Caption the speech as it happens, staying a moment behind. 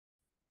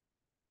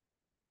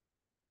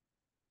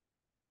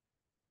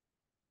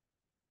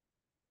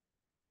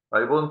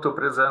I want to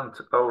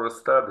present our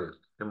study,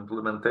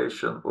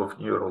 implementation of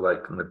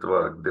Neuro-like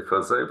network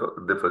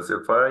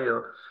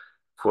Defuzzifier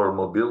for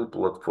mobile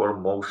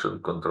platform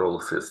motion control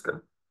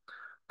system.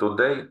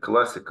 Today,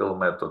 classical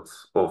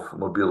methods of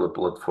mobile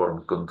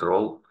platform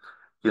control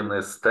in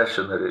a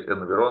stationary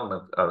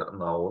environment are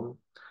known,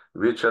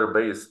 which are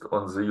based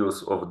on the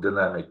use of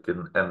dynamic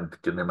and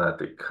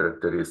kinematic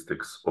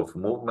characteristics of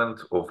movement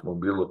of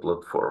mobile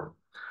platform.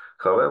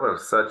 However,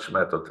 such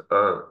methods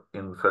are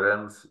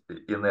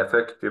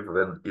ineffective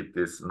when it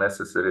is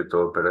necessary to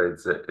operate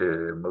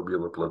the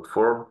mobile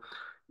platform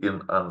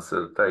in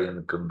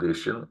uncertain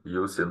condition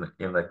using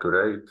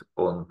inaccurate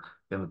or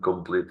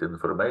incomplete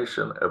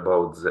information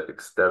about the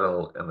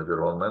external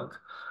environment,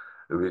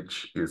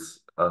 which is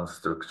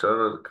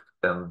unstructured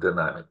and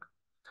dynamic.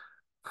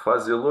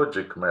 Fuzzy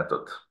logic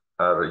methods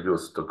are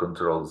used to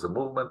control the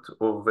movement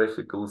of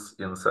vehicles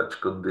in such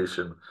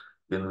condition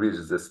in which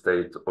the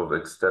state of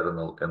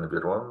external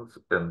environment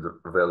and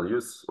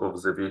values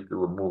of the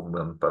vehicle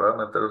movement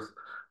parameters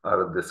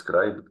are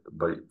described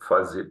by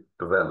fuzzy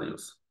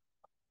values.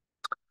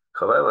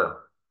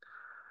 However,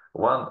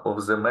 one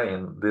of the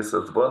main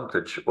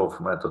disadvantages of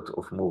method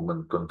of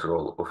movement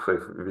control of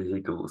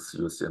vehicles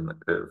using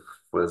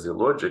fuzzy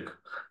logic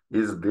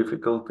is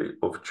difficulty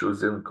of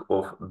choosing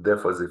of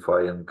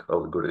defuzzifying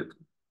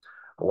algorithm.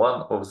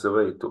 One of the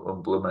ways to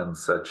implement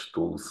such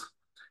tools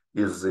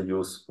is the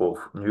use of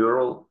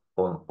neural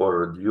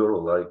or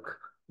Neuro-like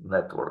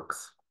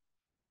networks.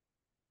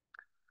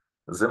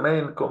 The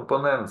main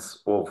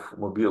components of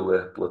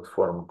mobile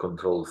platform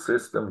control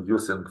system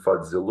using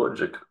fuzzy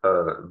logic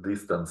are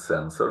distance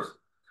sensors,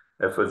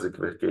 a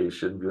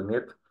defuzzification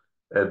unit,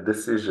 a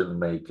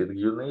decision-making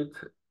unit,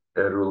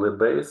 a relay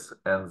base,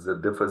 and the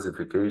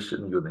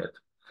defuzzification unit.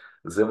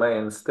 The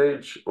main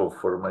stage of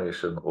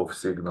formation of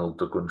signal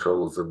to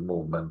control the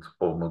movement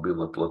of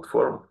mobile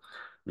platform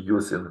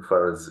using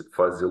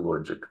fuzzy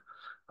logic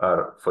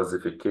are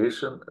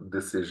fuzzification,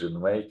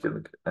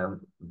 decision-making, and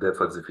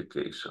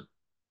defuzzification.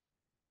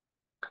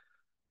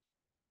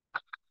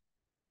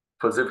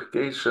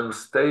 Fuzzification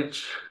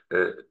stage,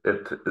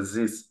 at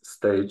this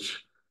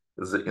stage,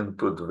 the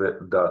input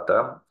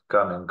data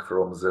coming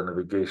from the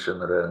navigation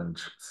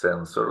range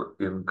sensor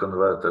is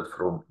converted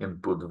from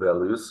input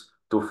values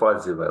to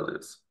fuzzy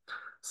values.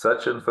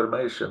 Such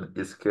information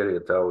is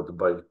carried out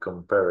by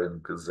comparing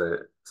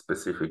the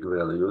specific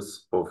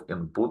values of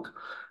input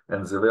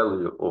and the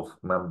value of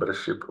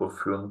membership of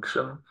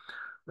function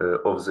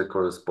of the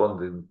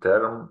corresponding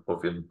term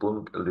of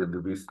input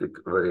linguistic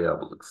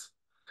variables.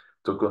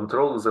 To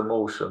control the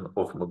motion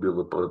of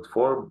mobile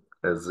platform,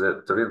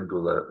 the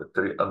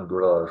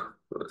triangular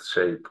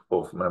shape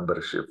of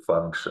membership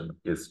function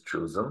is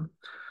chosen.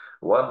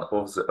 One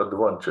of the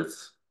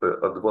advantages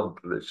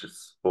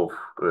of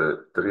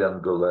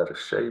triangular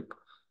shape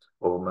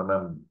of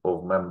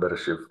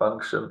membership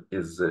function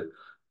is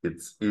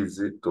it's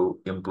easy to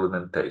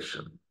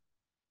implementation.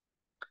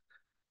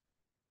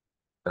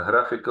 A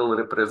graphical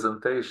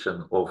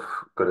representation of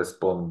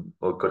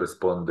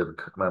corresponding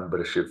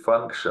membership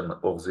function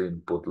of the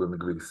input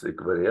linguistic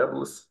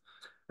variables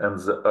and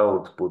the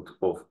output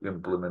of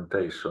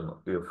implementation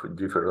of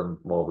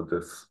different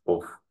modes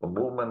of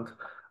movement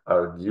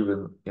are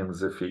given in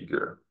the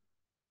figure.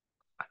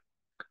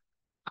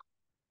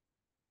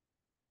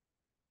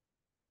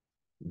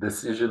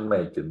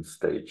 Decision-making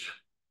stage.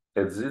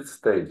 At this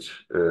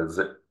stage,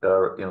 there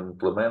are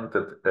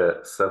implemented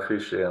a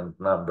sufficient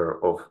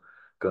number of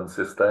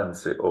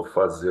consistency of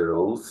fuzzy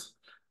rules,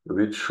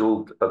 which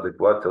should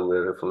adequately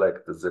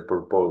reflect the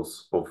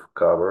purpose of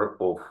cover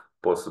of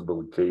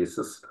possible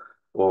cases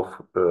of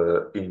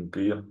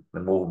NP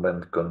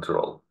movement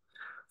control.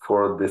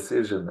 For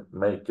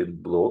decision-making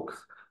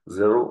blocks,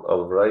 the rule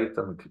of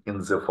writing in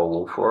the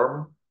follow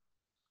form,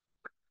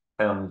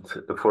 and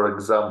for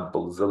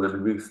example, the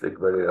linguistic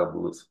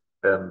variables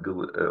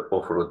angle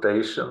of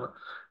rotation,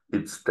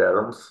 its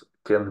terms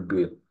can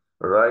be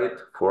right,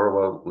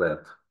 forward,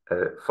 left.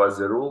 A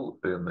fuzzy rule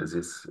in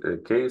this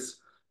case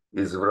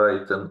is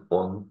written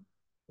on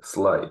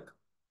slide.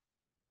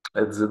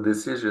 At the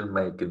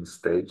decision-making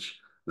stage,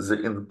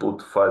 the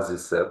input fuzzy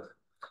set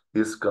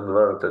is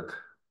converted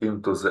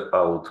into the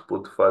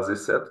output fuzzy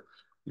set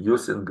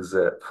using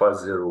the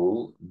fuzzy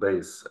rule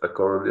base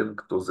according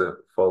to the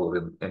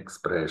following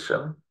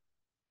expression.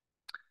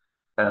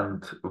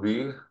 And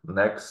we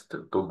next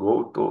to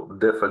go to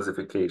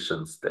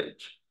defuzzification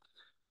stage.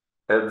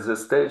 At the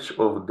stage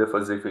of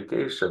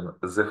defuzzification,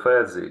 the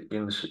fuzzy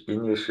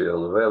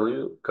initial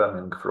value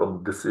coming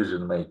from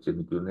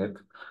decision-making unit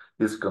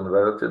is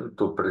converted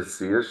to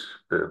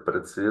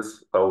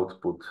precise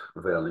output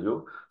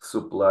value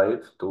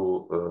supplied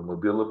to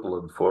mobile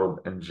platform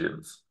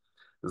engines.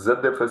 The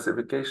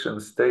defuzzification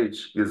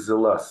stage is the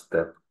last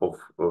step of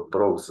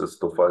process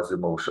to fuzzy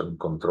motion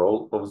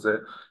control of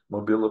the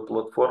mobile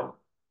platform,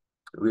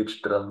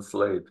 which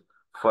translate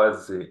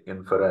fuzzy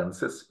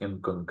inferences in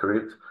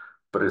concrete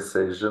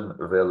precision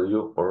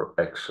value or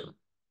action.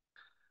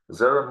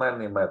 There are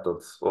many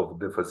methods of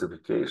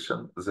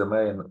defuzzification, the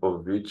main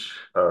of which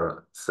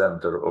are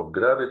center of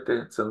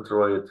gravity,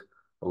 centroid,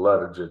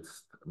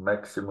 largest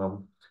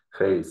maximum,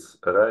 Hayes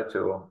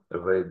ratio,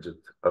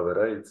 weighted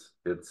average,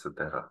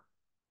 etc.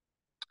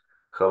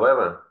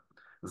 However,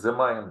 the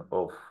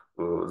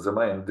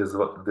main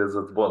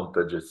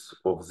disadvantages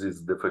of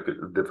this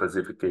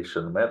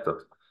defuzzification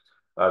method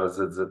are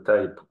that the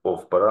type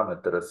of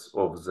parameters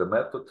of the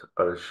method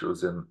are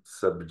chosen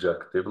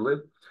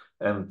subjectively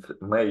and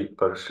may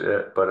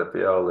partially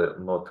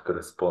not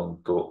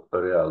correspond to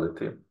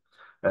reality,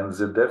 and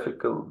the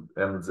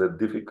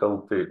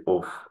difficulty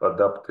of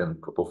adapting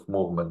of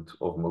movement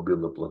of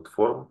mobile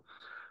platform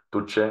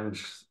to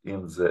change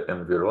in the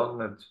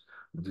environment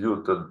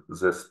due to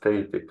the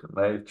static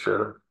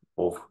nature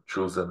of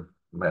chosen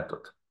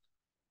method.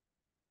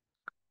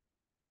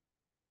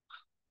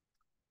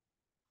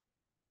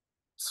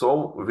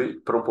 So we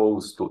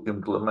propose to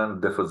implement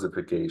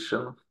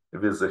defuzzification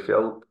with the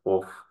help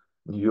of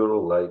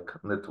Neuro-like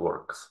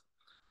networks.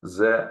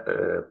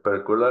 The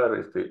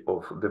peculiarity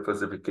of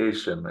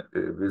defuzzification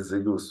with the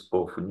use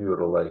of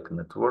Neuro-like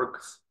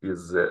networks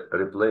is the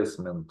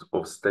replacement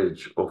of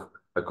stage of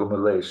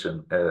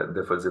accumulation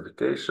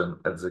defuzzification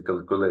at the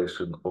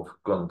calculation of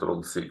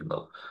control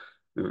signal,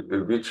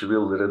 which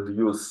will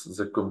reduce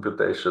the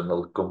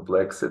computational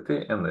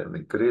complexity and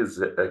increase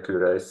the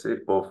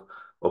accuracy of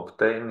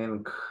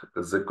obtaining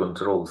the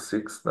control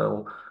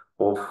signal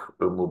for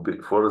the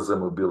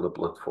mobile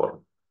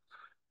platform.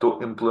 To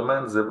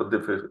implement the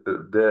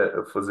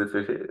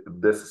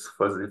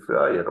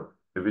Defuzzifier,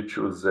 we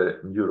choose the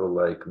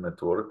Neuro-like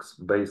networks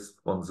based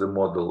on the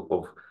model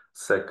of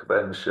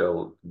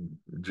sequential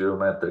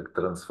geometric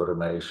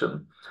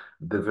transformation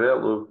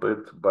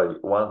developed by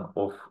one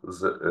of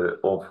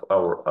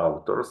our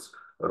authors,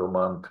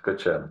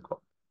 Tkachenko.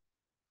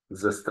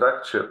 The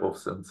structure of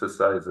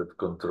synthesized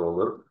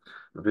controller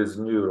with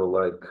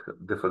Neuro-like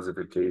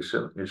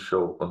defuzzification is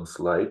shown on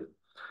slide,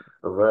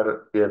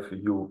 where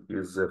FU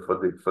is the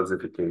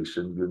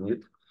fuzzification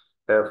unit,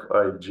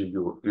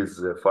 FIGU is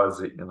the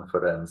fuzzy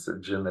inference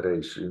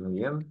generation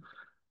unit,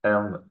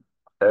 and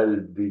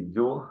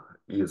LDU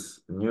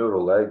is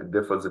Neuro-like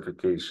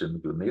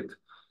defuzzification unit.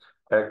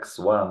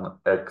 X1,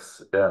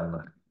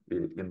 XN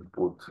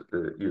input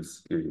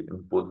is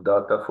input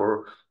data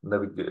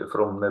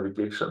from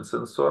navigation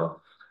sensor,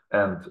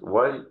 and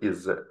Y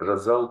is the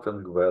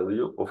resulting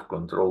value of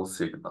control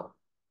signal.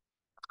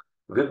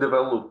 We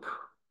develop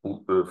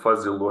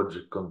fuzzy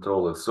logic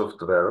controller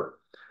software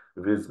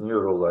with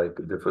Neuro-like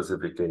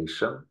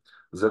defuzzification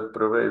that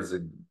provides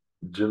the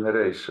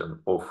generation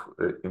of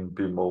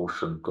MP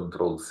motion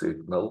control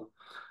signal,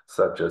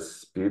 such as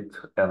speed,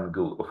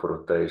 angle of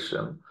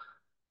rotation,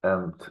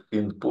 and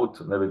input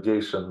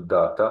navigation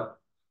data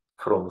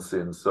from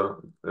sensor,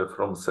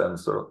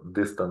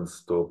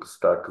 distance to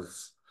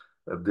obstacles,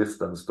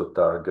 distance to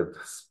target,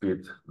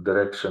 speed,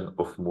 direction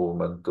of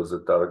movement to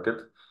the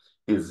target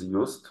is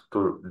used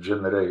to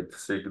generate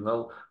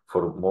signal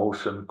for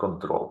motion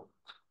control.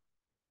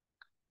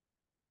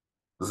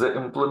 The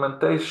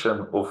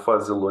implementation of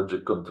fuzzy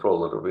logic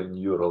controller with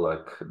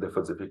Neuro-like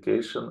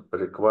defuzzification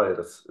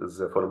requires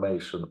the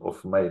formation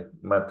of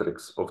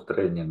matrix of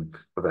training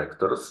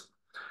vectors.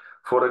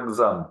 For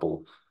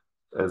example,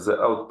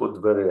 the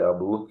output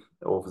variable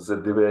of the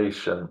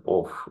deviation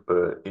of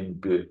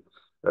NP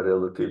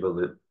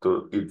relatively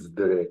to its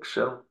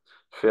direction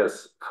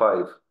has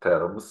 5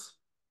 terms,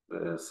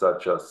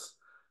 such as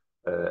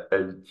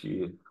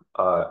LT,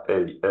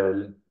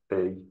 AL,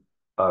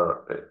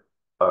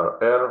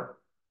 RR,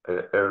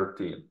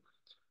 RT.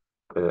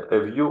 A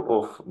view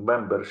of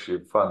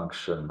membership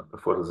function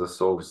for the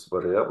source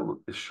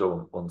variable is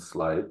shown on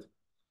slide.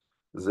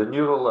 The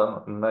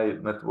neural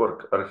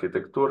network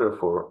architecture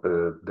for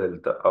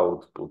delta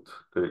output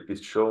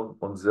is shown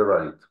on the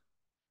right.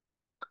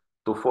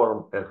 To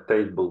form a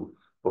table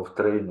of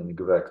training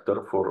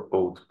vector for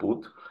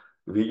output,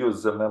 we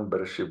use the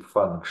membership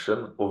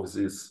function of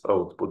this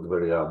output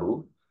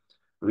variable.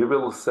 We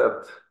will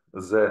set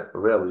the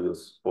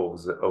values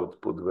of the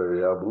output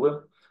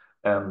variable,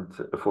 and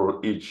for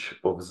each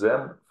of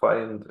them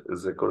find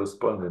the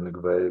corresponding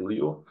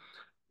value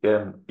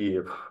m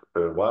if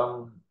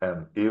 1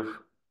 and if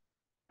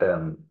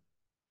n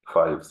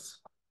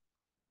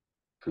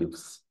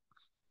fifths.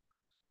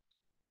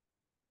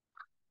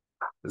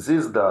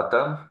 This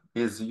data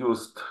is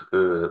used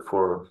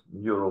for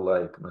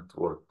Neuro-like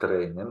network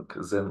training,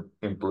 then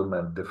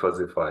implement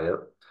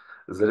Defuzzifier.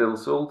 The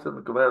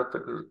resulting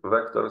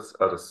vectors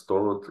are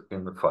stored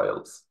in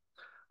files.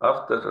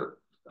 After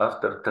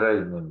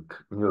training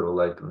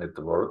Neuro-like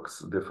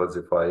networks,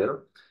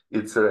 Defuzzifier,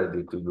 it's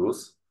ready to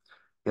use.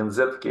 In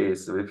that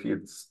case, we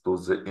feed to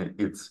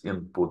its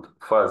input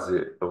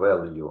fuzzy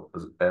value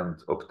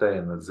and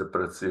obtain the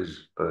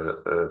precise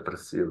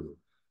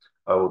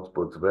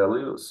output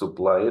value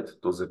supplied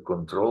to the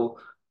control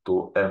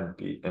to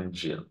MP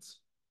engines.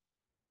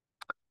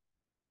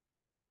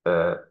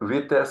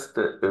 We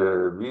tested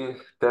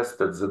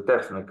the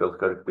technical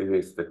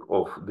characteristic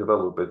of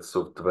developed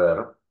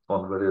software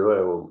on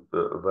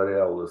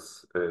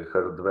various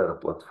hardware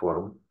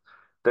platform,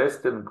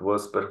 testing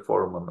was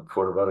performed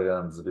for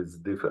variants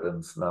with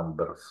different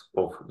numbers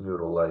of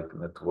Neuro-like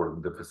network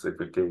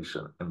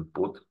defuzzification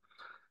input.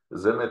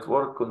 The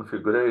network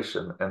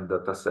configuration and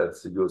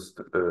datasets used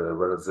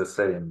were the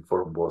same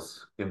for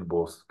in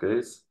both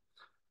cases.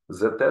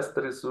 The test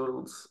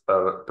results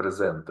are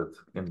presented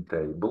in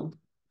table.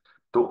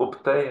 To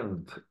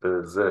obtain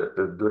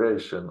the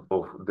duration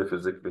of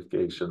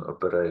defuzzification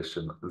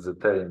operation, the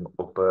time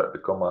of a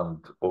command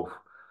of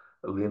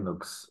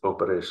Linux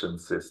operation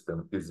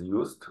system is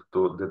used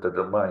to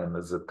determine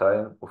the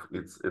time of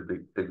its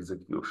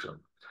execution.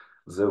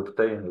 The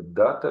obtained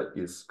data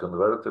is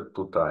converted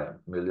to time,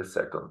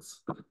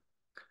 milliseconds.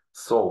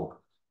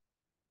 So,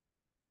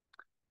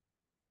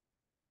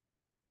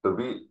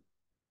 we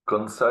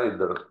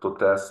consider to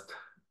test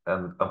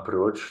an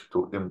approach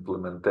to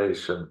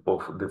implementation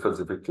of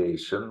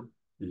defuzzification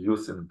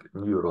using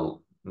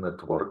neural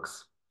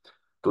networks.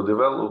 To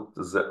develop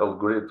the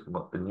algorithm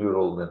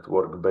neural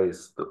network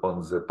based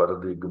on the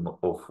paradigm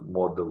of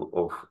model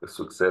of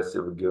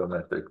successive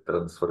geometric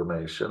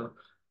transformation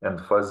and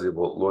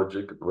fuzzible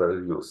logic were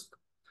used.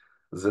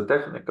 The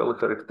technical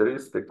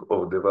characteristic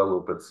of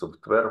developed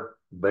software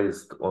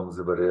based on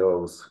the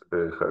various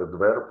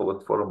hardware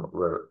platform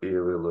were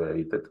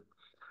evaluated.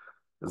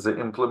 The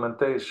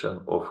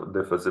implementation of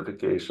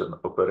defuzzification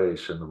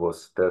operation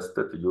was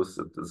tested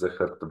using the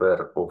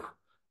hardware of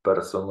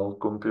personal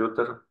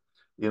computer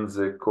in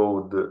the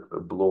code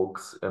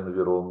blocks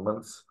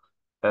environments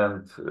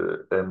and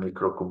a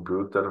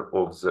microcomputer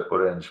of the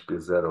orange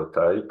P0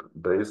 type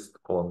based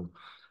on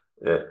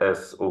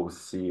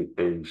SoCH3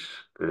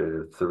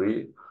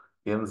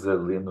 in the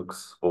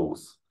Linux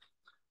OS.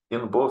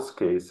 In both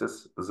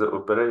cases,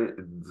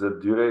 the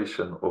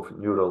duration of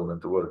neural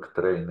network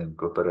training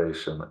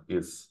operation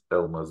is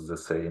almost the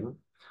same.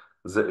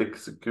 The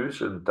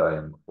execution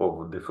time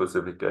of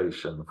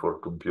defuzzification for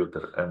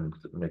computer and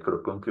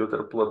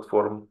microcomputer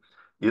platform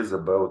is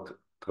about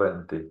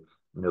 20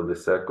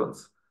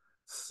 milliseconds.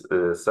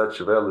 Such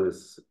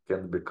values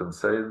can be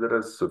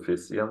considered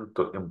sufficient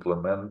to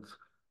implement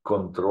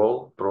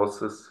control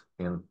process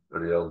in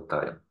real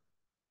time.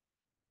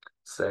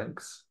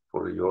 Thanks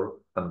for your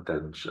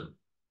attention.